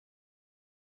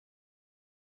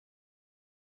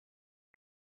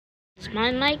Is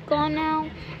my mic on now?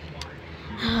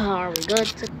 Are we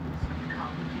good?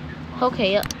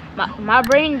 Okay, my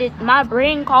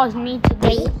brain caused me to do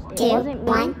it. It wasn't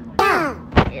me.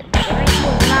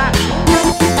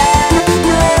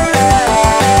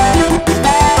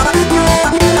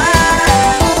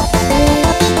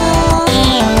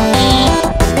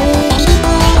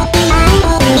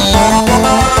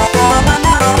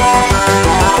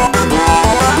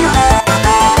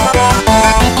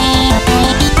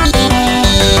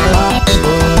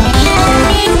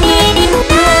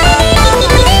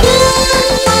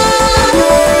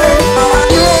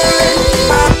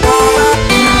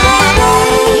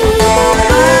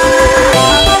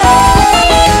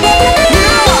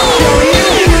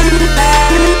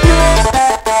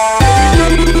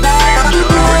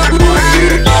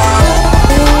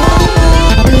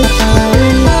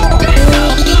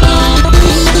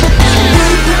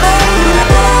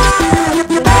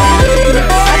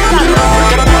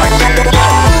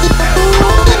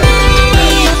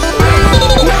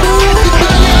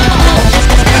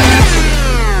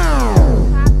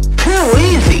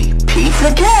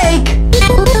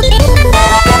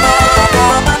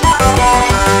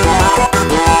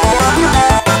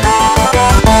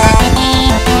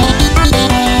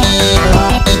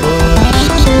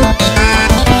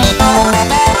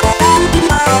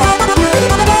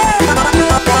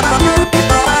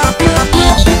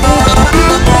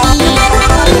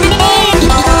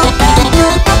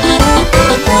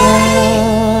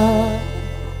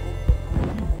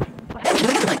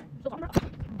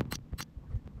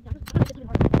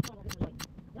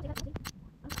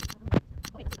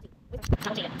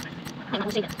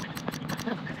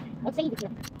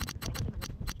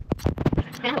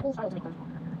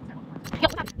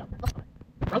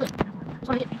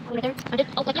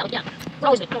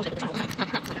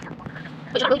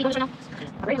 It was not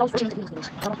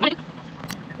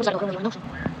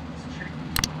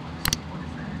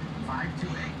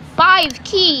Five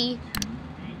key.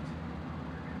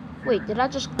 Wait, did I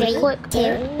just click? 3,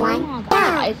 2, 1, go!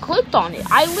 I clicked on it.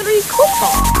 I literally clicked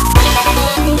on it.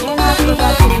 And I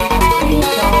forgot to do something,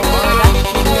 so that's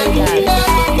really bad.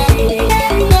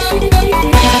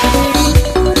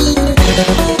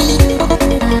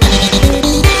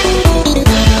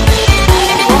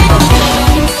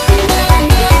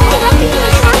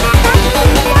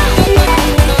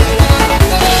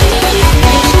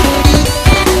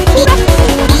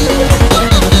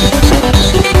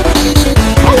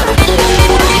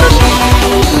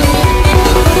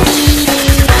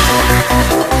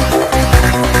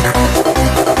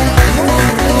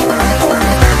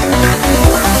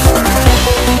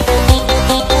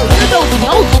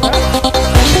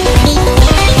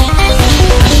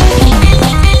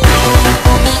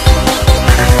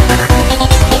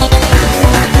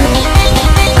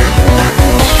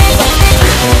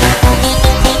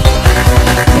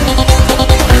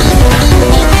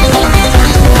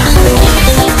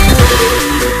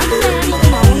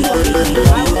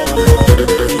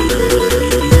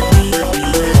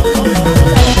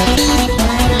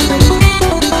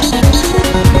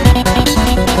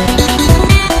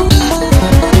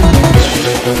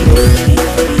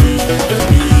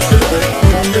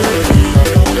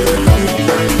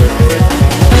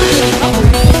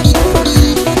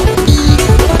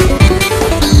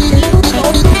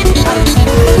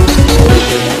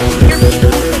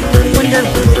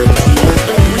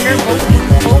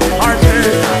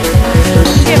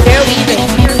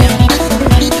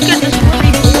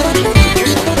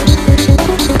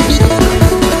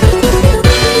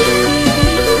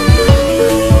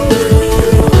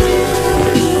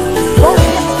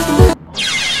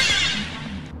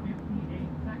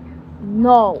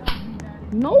 'No.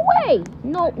 No way.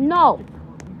 No.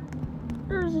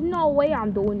 There's no way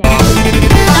I'm doing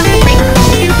that.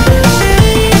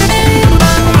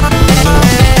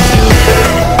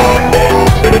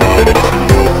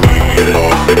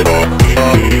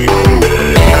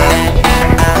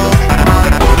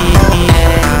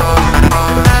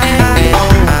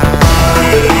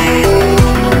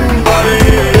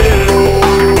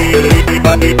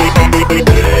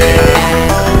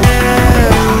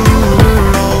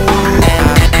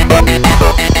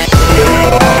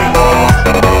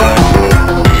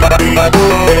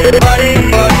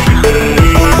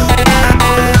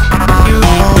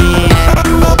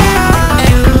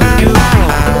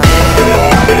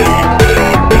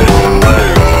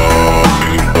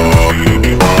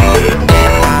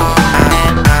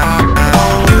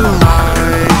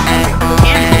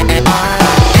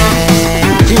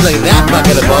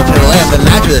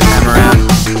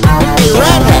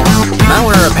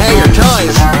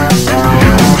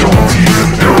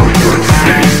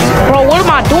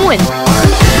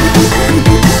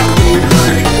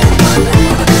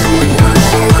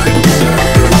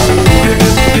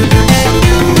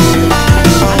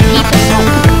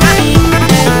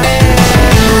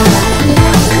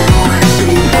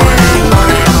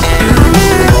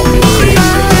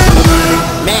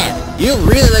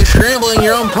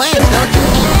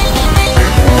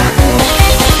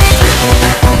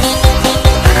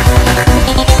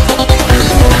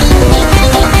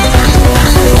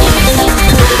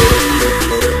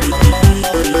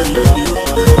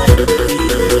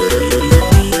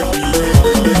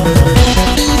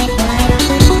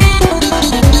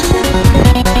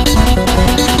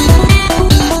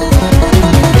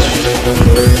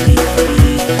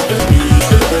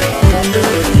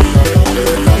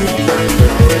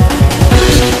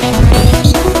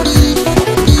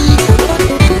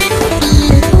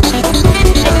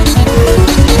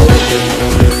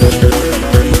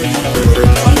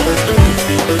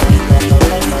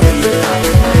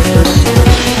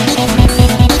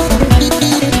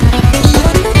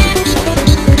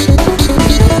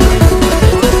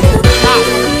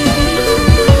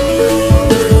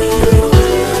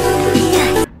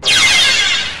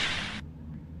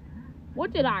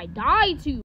 did I die to?